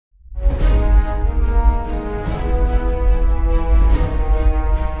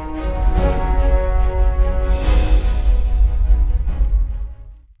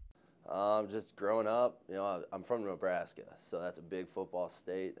up, I'm from Nebraska, so that's a big football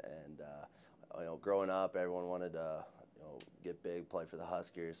state, and growing up, everyone wanted to get big, play for the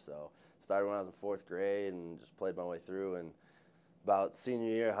Huskers. So started when I was in fourth grade and just played my way through. And about senior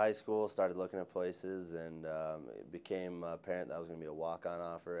year of high school, started looking at places, and it became apparent that I was going to be a walk-on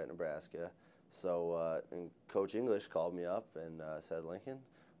offer at Nebraska. So and Coach English called me up and said, "Lincoln,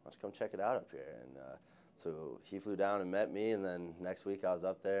 why don't you come check it out up here?" And so he flew down and met me, and then next week I was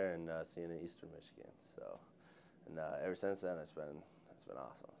up there and seeing in Eastern Michigan. So, and ever since then, it's been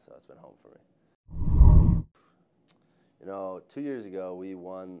awesome. So it's been home for me. 2 years ago we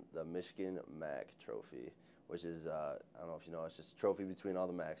won the Michigan MAC Trophy, which is I don't know if you know, it's just a trophy between all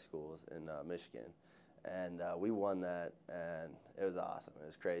the MAC schools in Michigan, and we won that, and it was awesome. It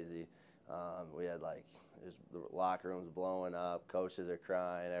was crazy. We had the locker rooms blowing up, coaches are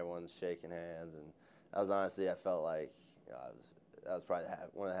crying, everyone's shaking hands, and that was honestly, I felt like that was probably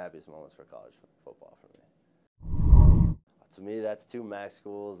one of the happiest moments for college football for me. To me, that's two MAC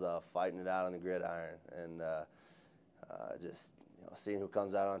schools fighting it out on the gridiron, and just seeing who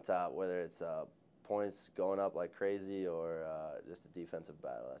comes out on top, whether it's points going up like crazy or just a defensive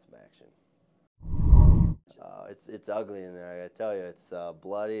battle. That's action. It's ugly in there. I gotta tell you, it's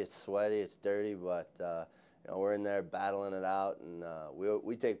bloody, it's sweaty, it's dirty, but we're in there battling it out, and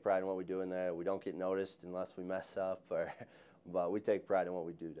we take pride in what we do in there. We don't get noticed unless we mess up, but we take pride in what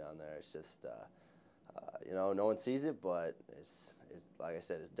we do down there. It's just no one sees it, but it's like I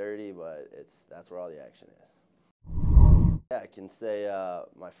said, it's dirty, but that's where all the action is. Yeah, I can say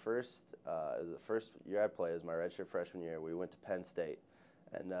my first the first year I played was my redshirt freshman year. We went to Penn State,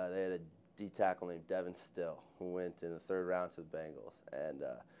 and they had a D tackle named Devin Still who went in the third round to the Bengals. And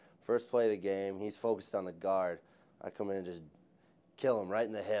first play of the game, he's focused on the guard. I come in and just kill him right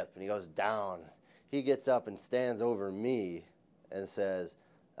in the hip, and he goes down. He gets up and stands over me and says,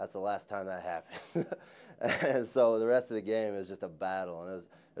 "That's the last time that happens." And so the rest of the game is just a battle, and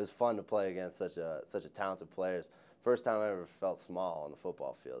it was fun to play against such a talented players. First time I ever felt small on the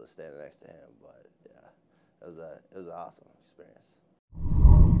football field, is standing next to him. But yeah, it was an awesome experience.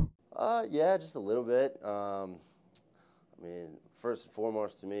 Yeah, just a little bit. I mean, first and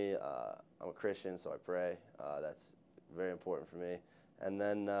foremost to me, I'm a Christian, so I pray. That's very important for me. And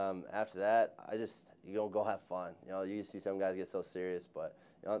then after that, go have fun. You see some guys get so serious, but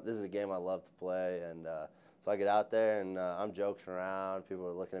this is a game I love to play, and so I get out there and I'm joking around. People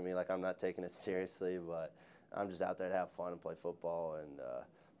are looking at me like I'm not taking it seriously, but I'm just out there to have fun and play football. And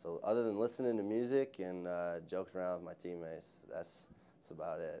so other than listening to music and joking around with my teammates, that's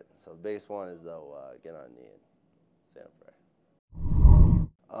about it. So the biggest one is, though, get on a knee and say a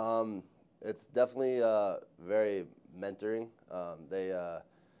prayer. It's definitely very mentoring.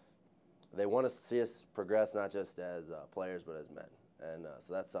 They want to see us progress, not just as players, but as men. And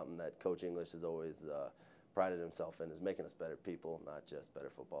so that's something that Coach English has always prided himself in, is making us better people, not just better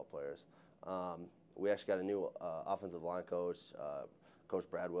football players. We actually got a new offensive line coach, Coach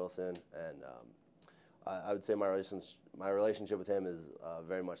Brad Wilson, and I would say my relationship with him is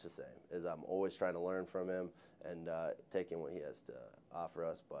very much the same. I'm always trying to learn from him and taking what he has to offer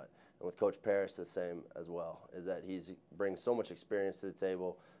us. And with Coach Parrish, the same as well, is that he brings so much experience to the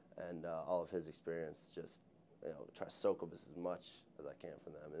table, and all of his experience, just try to soak up as much as I can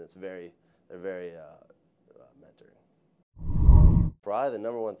from them. And they're very mentoring. Probably the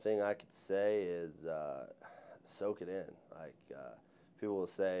number one thing I could say is soak it in. People will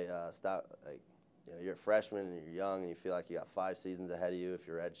say, stop. You're a freshman and you're young and you feel like you got 5 seasons ahead of you if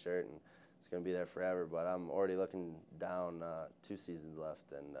you're redshirt, and it's going to be there forever. But I'm already looking down 2 seasons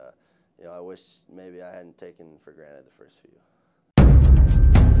left, and I wish maybe I hadn't taken for granted the first few.